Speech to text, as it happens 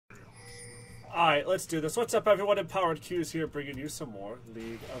Alright, let's do this. What's up, everyone? Empowered Q's here, bringing you some more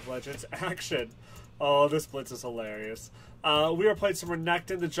League of Legends action. Oh, this blitz is hilarious. We are playing some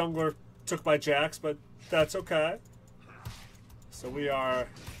Renekton. The jungler took my Jax, but that's okay. So we are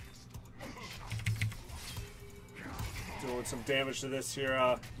doing some damage to this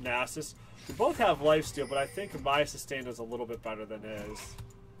here Nasus. We both have lifesteal, but I think my sustain is a little bit better than his.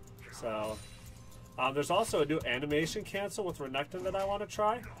 So there's also a new animation cancel with Renekton that I want to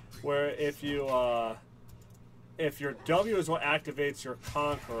try, where if your W is what activates your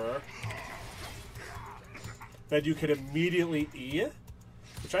Conqueror, then you can immediately E,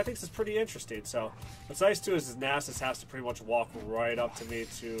 which I think is pretty interesting. So what's nice too is Nasus has to pretty much walk right up to me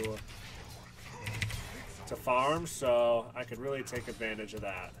to farm, so I could really take advantage of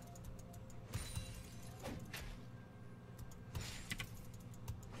that.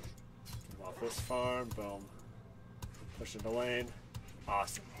 Off this farm, boom. Push into lane.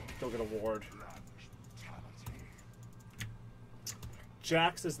 Awesome. Go get a ward.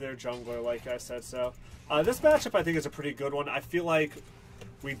 Jax is their jungler, like I said, so. This matchup I think is a pretty good one. I feel like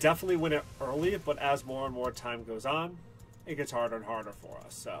we definitely win it early, but as more and more time goes on, it gets harder and harder for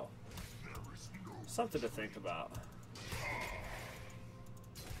us, so. Something to think about.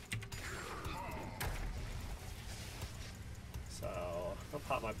 So, I'll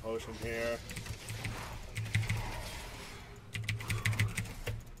pop my potion here.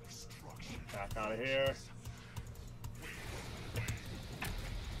 Back out of here.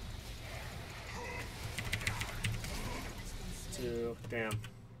 Damn.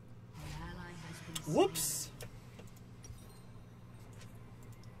 Whoops!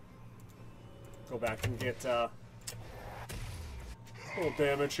 Go back and get a little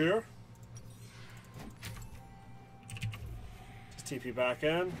damage here. Just TP back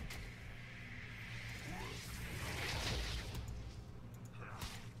in.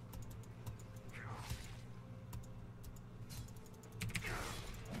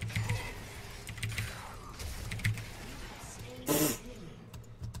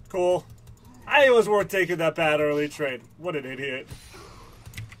 Cool. It was worth taking that bad early trade. What an idiot.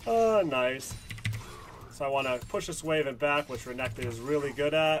 Oh, nice. So I want to push this wave and back, which Renekton is really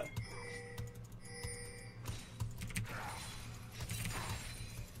good at.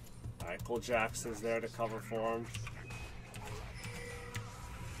 Alright, cool. Jax is there to cover for him.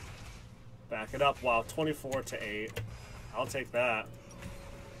 Back it up. Wow, 24-8. I'll take that.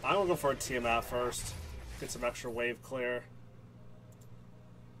 I'm going to go for a Tiamat first. Get some extra wave clear.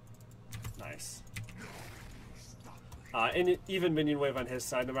 Nice. And even minion wave on his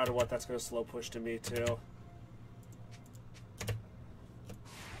side, no matter what, that's going to slow push to me too.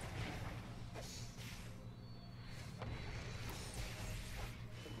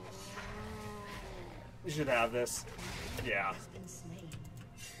 You should have this. Yeah.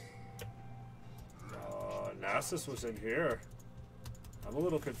 Nasus was in here. I'm a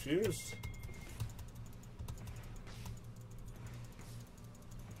little confused.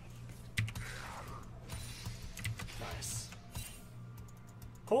 Nice.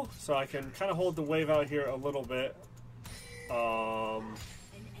 Cool. So I can kind of hold the wave out here a little bit. An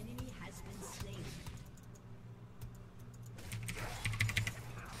enemy has been slain.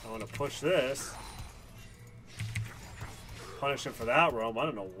 I want to push this. Punish him for that roam. I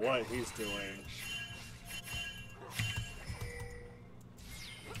don't know what he's doing.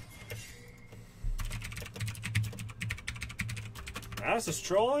 Nasus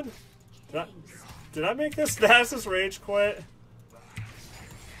trolling? Did I make this Nasus rage quit?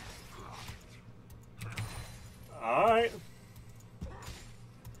 Alright.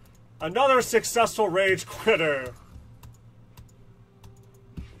 Another successful rage quitter.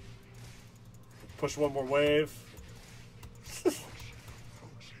 Push one more wave.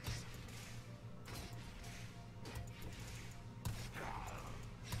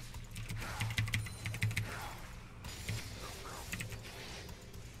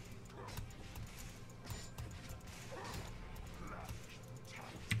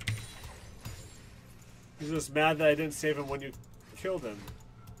 He's just mad that I didn't save him when you killed him.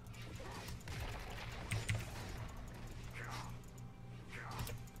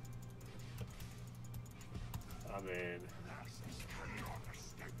 I mean...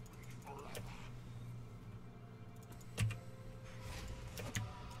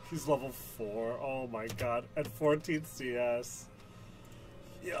 He's level 4. Oh my god. At 14 CS.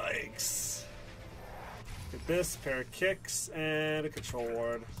 Yikes. Get this, pair of kicks, and a control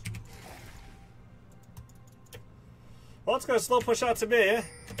ward. Well, it's going to slow push out to me.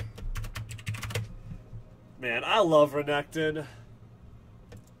 Man, I love Renekton.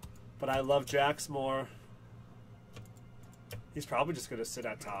 But I love Jax more. He's probably just going to sit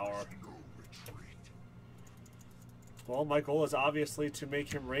at tower. Well, my goal is obviously to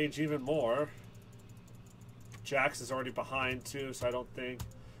make him rage even more. Jax is already behind too, so I don't think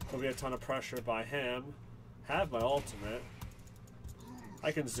there'll be a ton of pressure by him. Have my ultimate.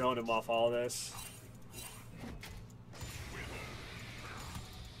 I can zone him off all this.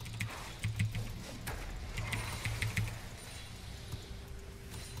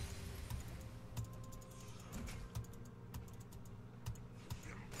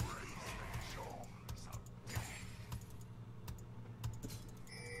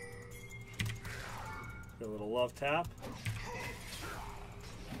 A little love tap.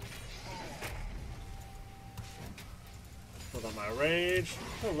 Build on my rage.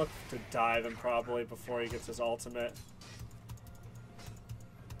 I'm gonna look to dive him probably before he gets his ultimate.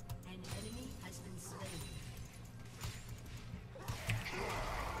 An enemy has been slain.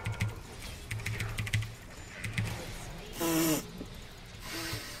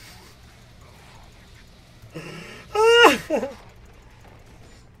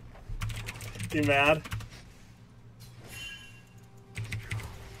 You mad?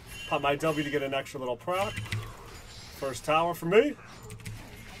 Pop my W to get an extra little proc. First tower for me.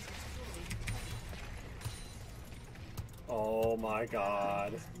 Oh my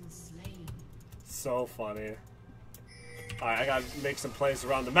god. So funny. Alright, I gotta make some plays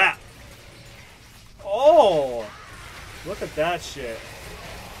around the map. Oh! Look at that shit.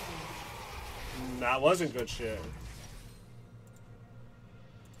 That wasn't good shit.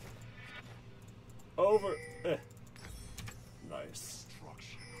 Over. Nice.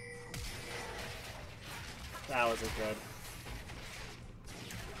 That wasn't good.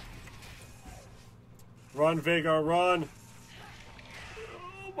 Run, Veigar, run!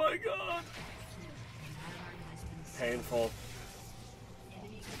 Oh my god! Painful.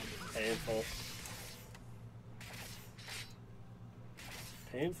 Painful.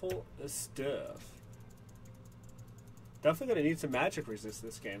 Painful as stuff. Definitely gonna need some magic resist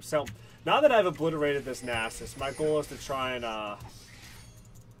this game. So, now that I've obliterated this Nasus, my goal is to try and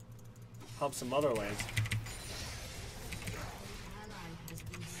help some other lanes.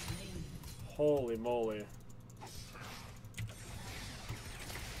 Holy moly.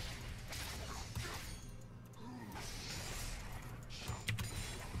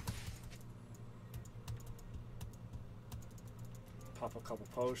 Pop a couple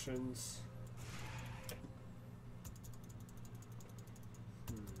potions.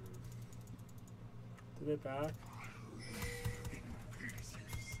 Did they back?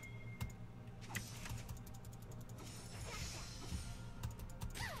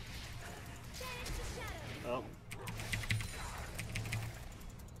 Oh.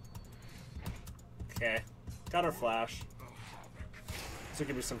 Okay. Got her flash. This will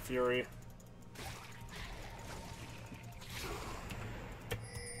give me some fury.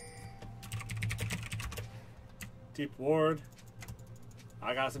 Deep ward.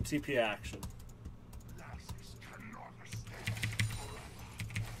 I got some TP action.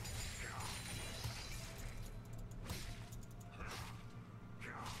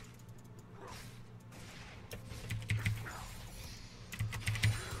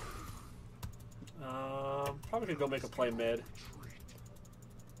 Probably could go make a play mid.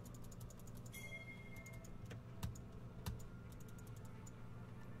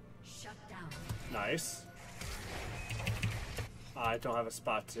 Shut down. Nice. I don't have a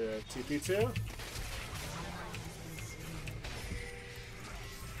spot to TP to.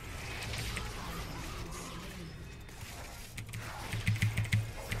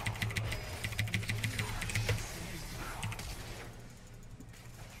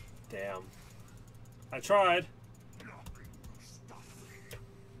 Damn. I tried.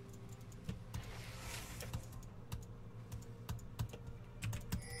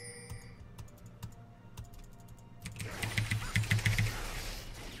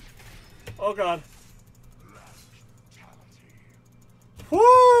 Oh god.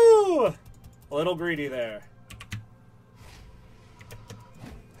 Woo! A little greedy there.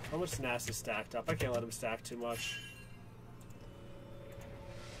 How much Nasus is stacked up? I can't let him stack too much.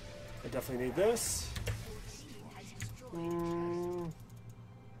 I definitely need this. I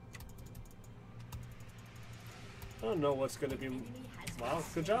don't know what's going to be... Wow,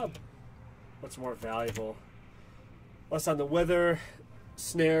 good job. What's more valuable? Less on the wither,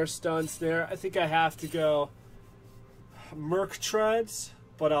 snare, stun, snare. I think I have to go Merc Treads,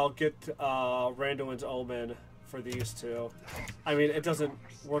 but I'll get Randuin's Omen for these two. I mean, it doesn't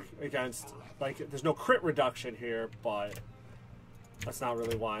work against... Like, there's no crit reduction here, but that's not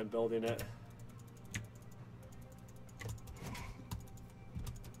really why I'm building it.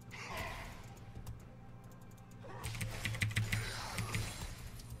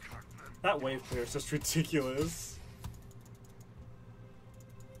 That wave clear is just ridiculous.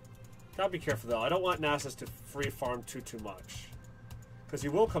 Gotta be careful though. I don't want Nasus to free farm too much. Because he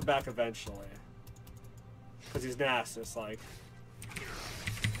will come back eventually. Because he's Nasus, like.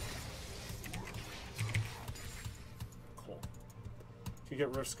 Cool. You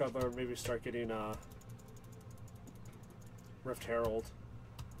get Rift Scuttler, maybe start getting Rift Herald.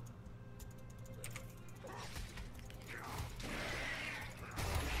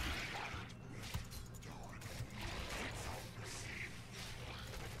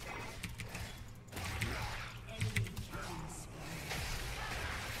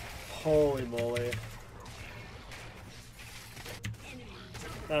 Holy moly.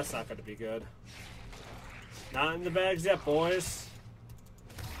 That's not going to be good. Not in the bags yet, boys.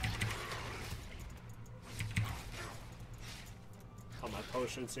 On my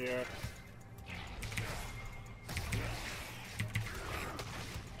potions here.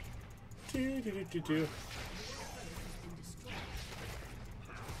 Do.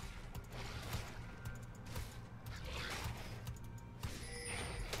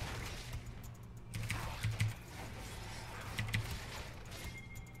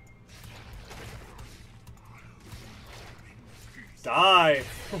 Die!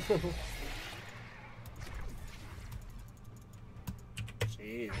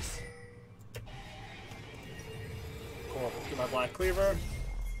 Jeez. Cool. Get my Black Cleaver.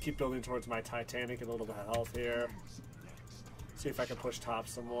 Keep building towards my Titanic. Get a little bit of health here. See if I can push top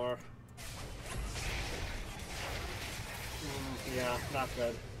some more. Yeah, not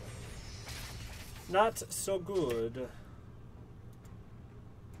good. Not so good.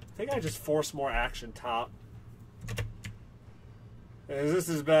 I think I just force more action top. This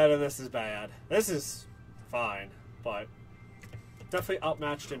is bad and this is bad. This is fine, but definitely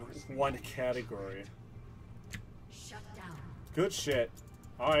outmatched in one category. Shut down. Good shit.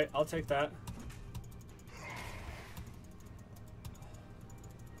 Alright, I'll take that.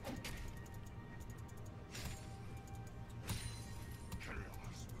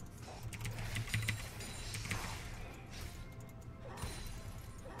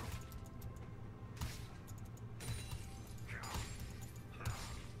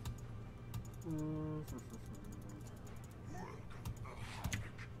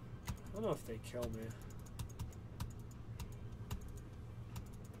 I don't know if they kill me.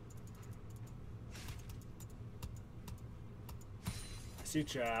 I see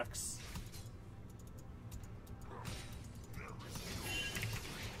Jax.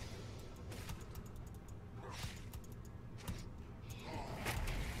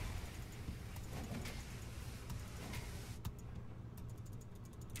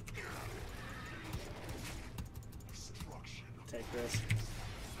 Take this.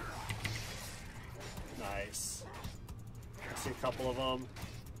 Nice. I see a couple of them.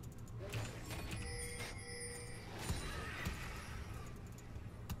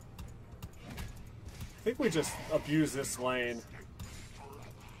 I think we just abuse this lane.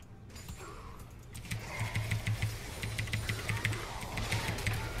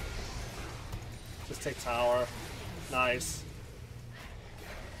 Just take tower. Nice.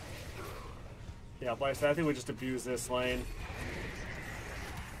 Yeah, but I think we just abuse this lane.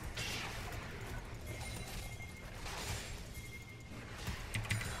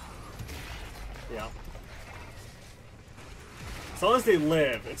 Yeah. As long as they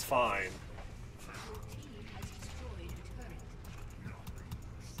live, it's fine.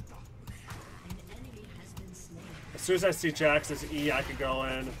 As soon as I see Jax's E, I can go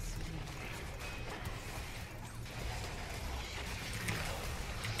in.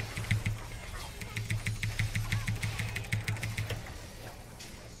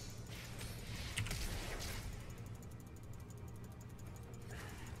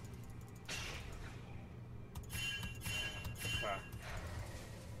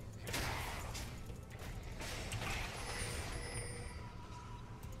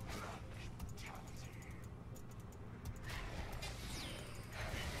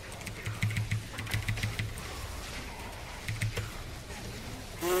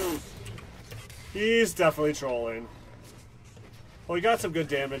 He's definitely trolling. Well, he got some good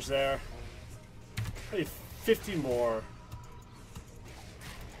damage there. Hey, 50 more.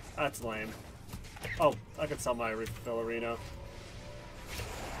 That's lame. Oh, I could sell my refill arena.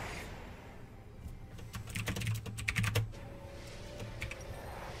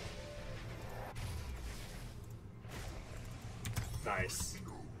 Nice.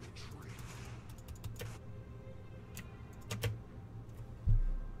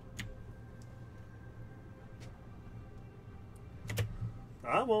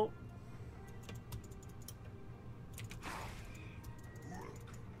 I won't.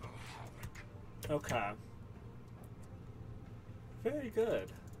 Okay. Very good.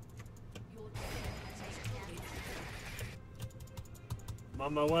 I'm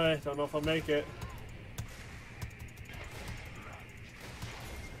on my way. Don't know if I'll make it.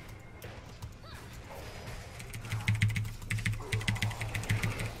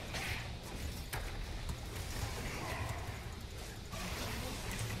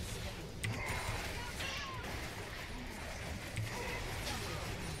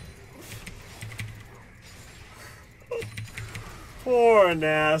 Poor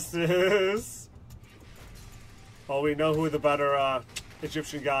Nasus. Oh, we know who the better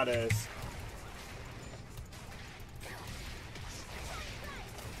Egyptian god is.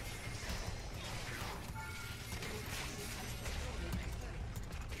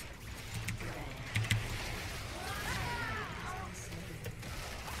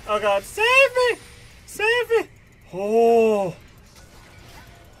 Oh god, save me! Save me! Oh.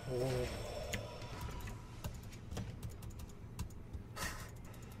 Oh.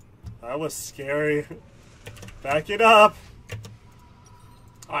 That was scary. Back it up.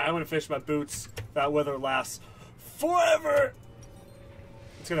 Alright, I'm gonna finish my boots. That wither lasts forever.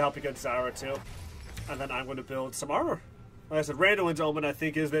 It's gonna help against Zyra too. And then I'm gonna build some armor. Like I said, Randuin's Omen I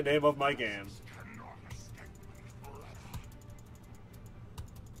think is the name of my game.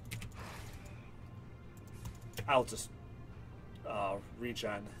 I'll just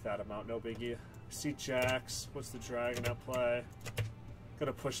regen that amount, no biggie. See Jax, what's the dragon at play?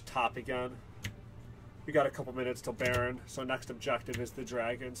 Gonna push top again. We got a couple minutes till Baron, so next objective is the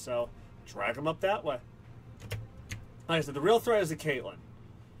dragon, so drag him up that way. Like I said, the real threat is the Caitlyn.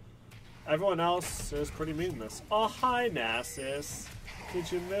 Everyone else is pretty meaningless. Oh, hi, Nasus.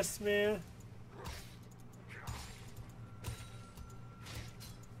 Did you miss me?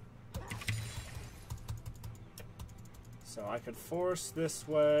 So I could force this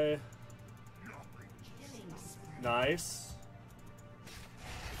way. Nice.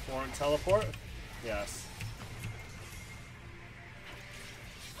 Foreign teleport? Yes.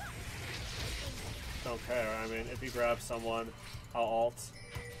 Don't care. I mean, if you grab someone, I'll ult.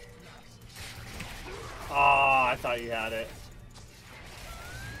 Ah, I thought you had it.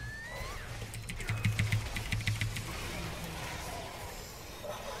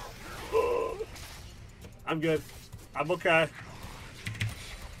 I'm good. I'm okay.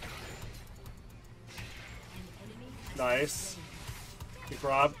 Nice.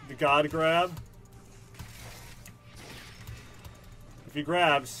 The god grab. If he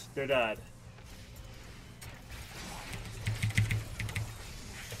grabs, they're dead.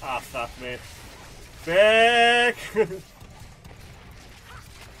 Ah, fuck me. Vic!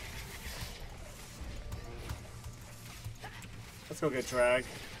 Let's go get drag.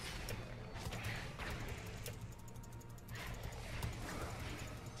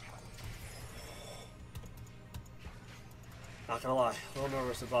 Not gonna lie, a little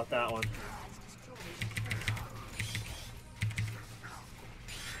nervous about that one.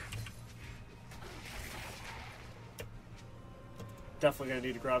 Definitely gonna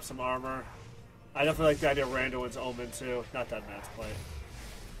need to grab some armor. I definitely like the idea of Randuin's Omen too. Not that Matt's plate.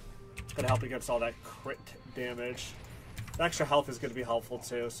 Gonna help against all that crit damage. The extra health is gonna be helpful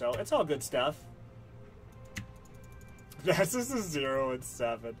too, so it's all good stuff. This is a 0 and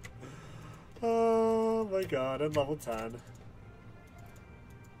 7. Oh my god, and level 10.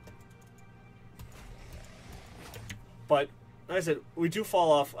 But, like I said, we do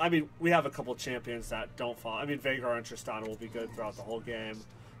fall off. I mean, we have a couple champions that don't fall. I mean, Veigar and Tristana will be good throughout the whole game.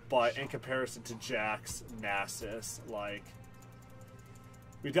 But in comparison to Jax, Nasus, like,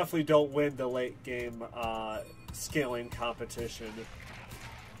 we definitely don't win the late game scaling competition.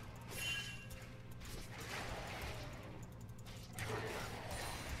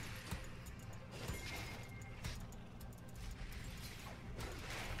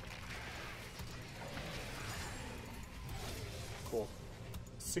 Cool.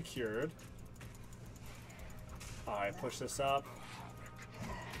 Secured. Alright, push this up.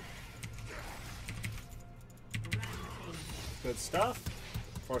 Good stuff.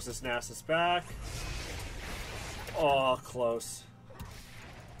 Force this Nasus back. Oh, close.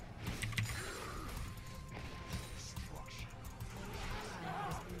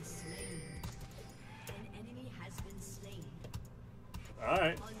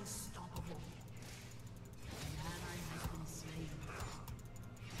 Alright.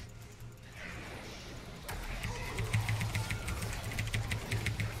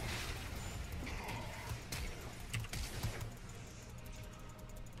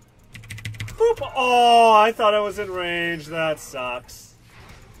 Oh, I thought I was in range. That sucks.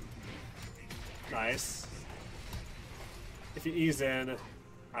 Nice. If you ease in,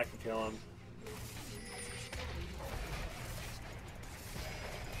 I can kill him.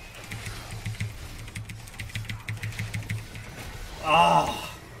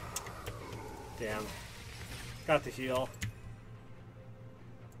 Ah! Damn. Got the heal.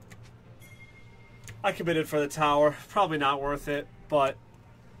 I committed for the tower. Probably not worth it, but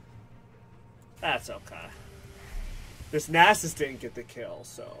that's okay. This Nasus didn't get the kill,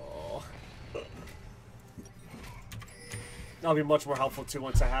 so that'll be much more helpful too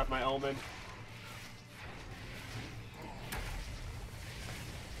once I have my Omen.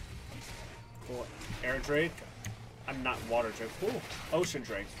 Cool. Air Drake. I'm not Water Drake. Ooh, Ocean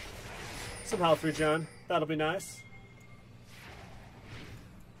Drake. Some health regen. That'll be nice.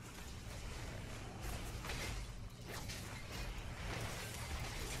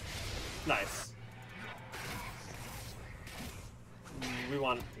 Nice. We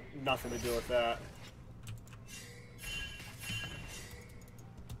want nothing to do with that.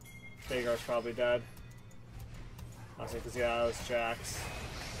 Veigar's probably dead. Honestly, because yeah, it was Jax.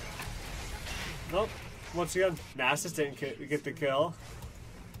 Nope. Once again, Nasus didn't get the kill.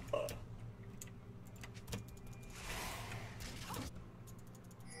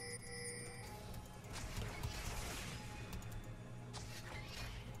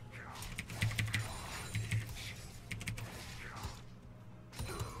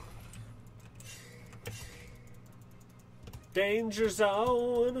 Danger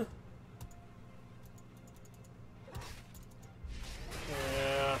zone.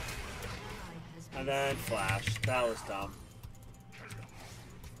 Yeah. And then flash. That was dumb.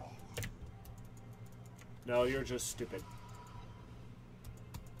 No, you're just stupid.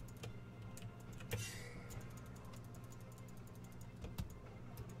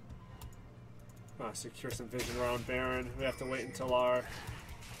 Secure some vision around Baron. We have to wait until our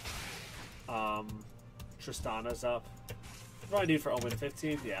Tristana's up. What do I need for Omen?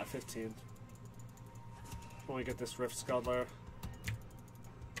 15? Yeah, 15. When we get this Rift Scuddler.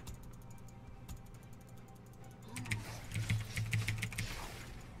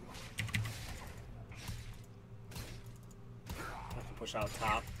 I can push out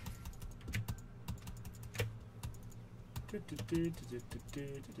top.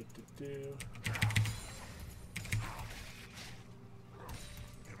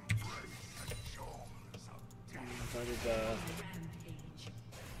 I did,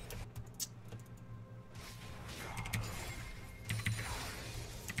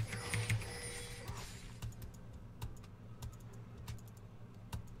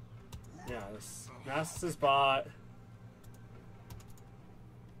 yeah, this Nasus' bot.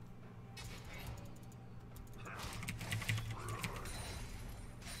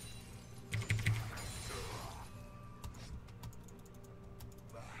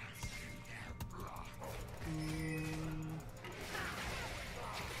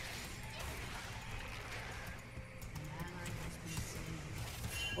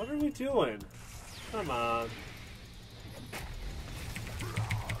 What are we doing? Come on.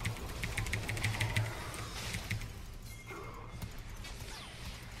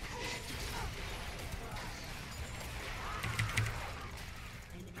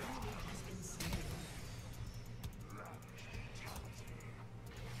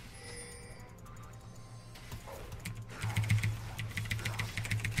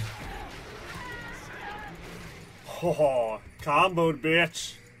 Oh, comboed,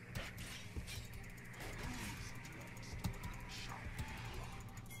 bitch.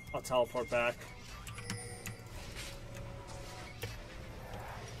 I'll teleport back.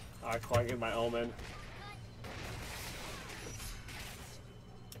 Alright, cool, I get my Omen.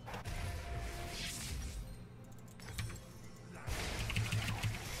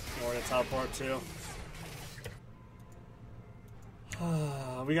 We're gonna teleport too.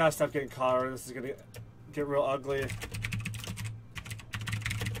 We gotta stop getting caught, or this is gonna get real ugly.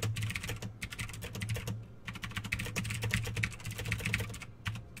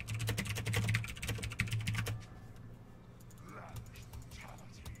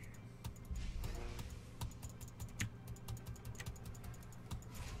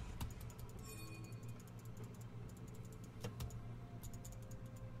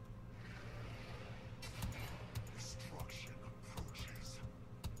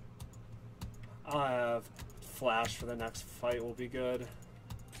 I have flash for the next fight will be good.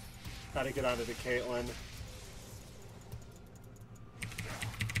 Gotta get onto the Caitlyn.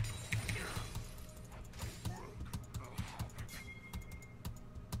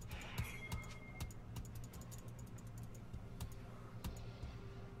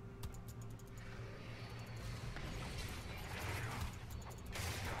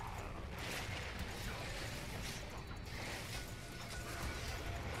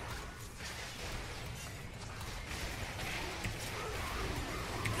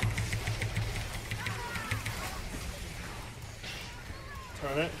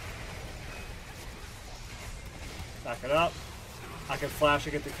 Turn it. Back it up. I can flash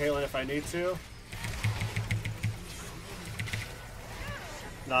and get the Caitlyn if I need to.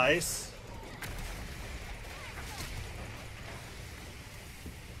 Nice.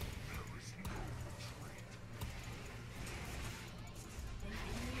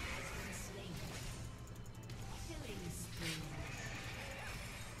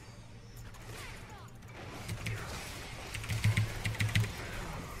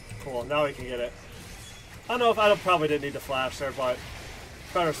 Cool, now we can get it. I don't know if I probably didn't need to flash there, but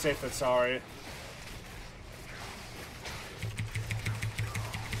better safe than sorry.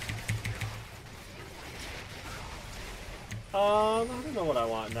 I don't know what I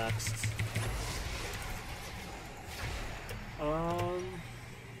want next.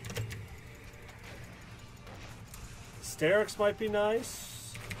 Hysterics might be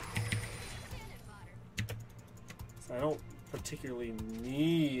nice. So I don't particularly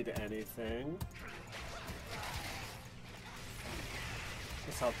need anything.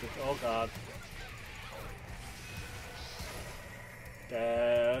 Let's help it. Oh god.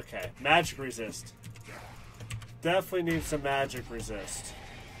 Okay, magic resist. Definitely need some magic resist.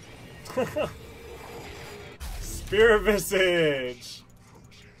 Spear Visage!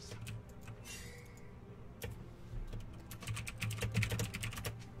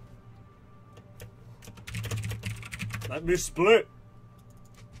 Let me split!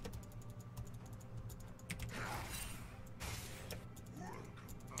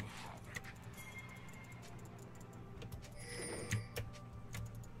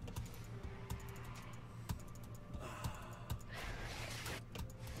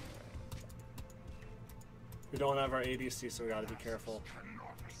 We don't have our ADC, so we gotta be careful.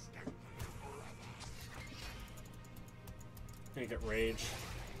 Gonna get rage.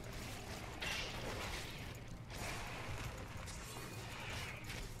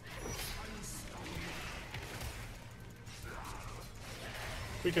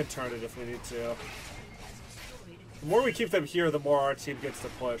 We can turn it if we need to. The more we keep them here, the more our team gets to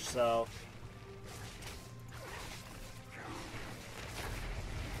push, so...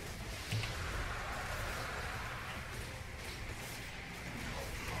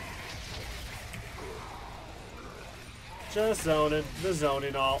 Just zoning. The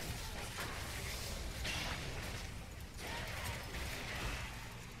zoning ult.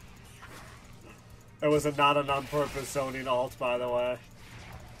 It was not an on-purpose zoning ult, by the way.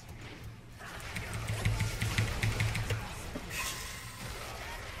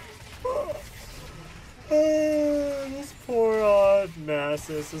 This poor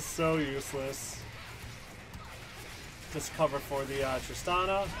Nasus is so useless. Just cover for the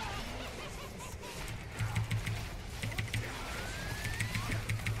Tristana.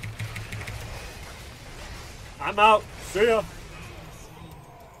 I'm out. See ya.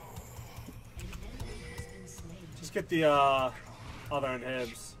 Just get the other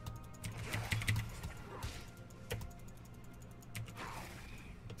inhibs.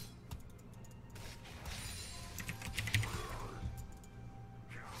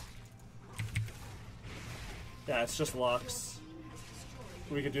 Yeah, it's just Lux.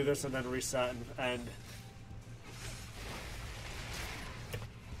 We could do this and then reset and end.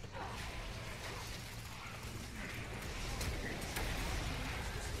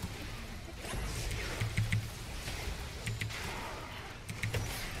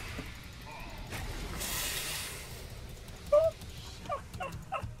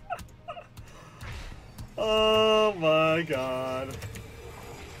 Oh my god.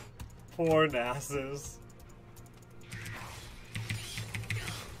 Poor Nasus.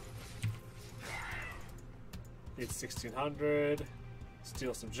 Need 1600.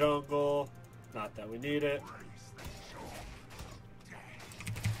 Steal some jungle. Not that we need it.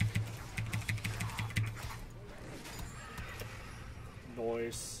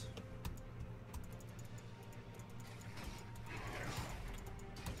 Noise.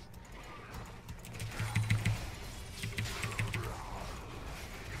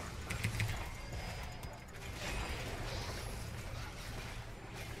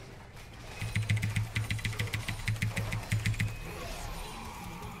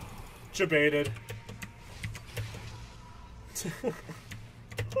 Baited.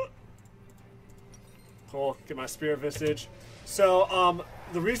 Cool. Get my Spear Visage. So,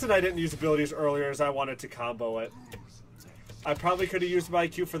 the reason I didn't use abilities earlier is I wanted to combo it. I probably could have used my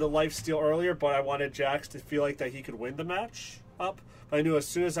Q for the lifesteal earlier, but I wanted Jax to feel like that he could win the match up. But I knew as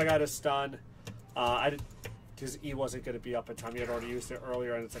soon as I got a stun, his E wasn't going to be up in time. He had already used it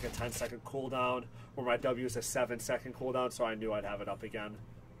earlier, and it's like a 10-second cooldown, where my W is a 7-second cooldown, so I knew I'd have it up again.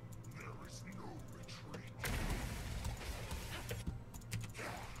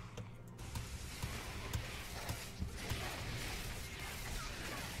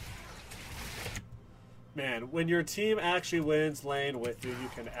 Man, when your team actually wins lane with you, you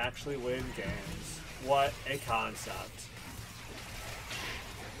can actually win games. What a concept.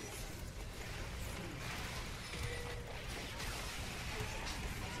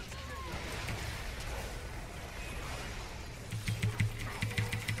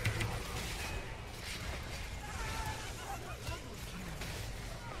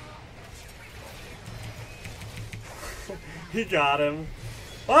 He got him.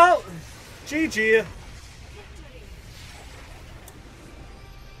 Well, GG.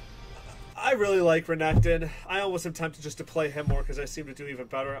 I really like Renekton. I almost am tempted just to play him more because I seem to do even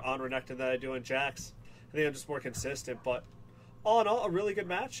better on Renekton than I do on Jax. I think I'm just more consistent, but all in all, a really good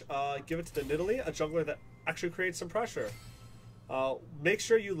match. Give it to the Nidalee, a jungler that actually creates some pressure. Make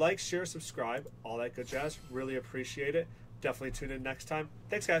sure you like, share, subscribe, all that good jazz. Really appreciate it. Definitely tune in next time.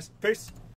 Thanks, guys. Peace.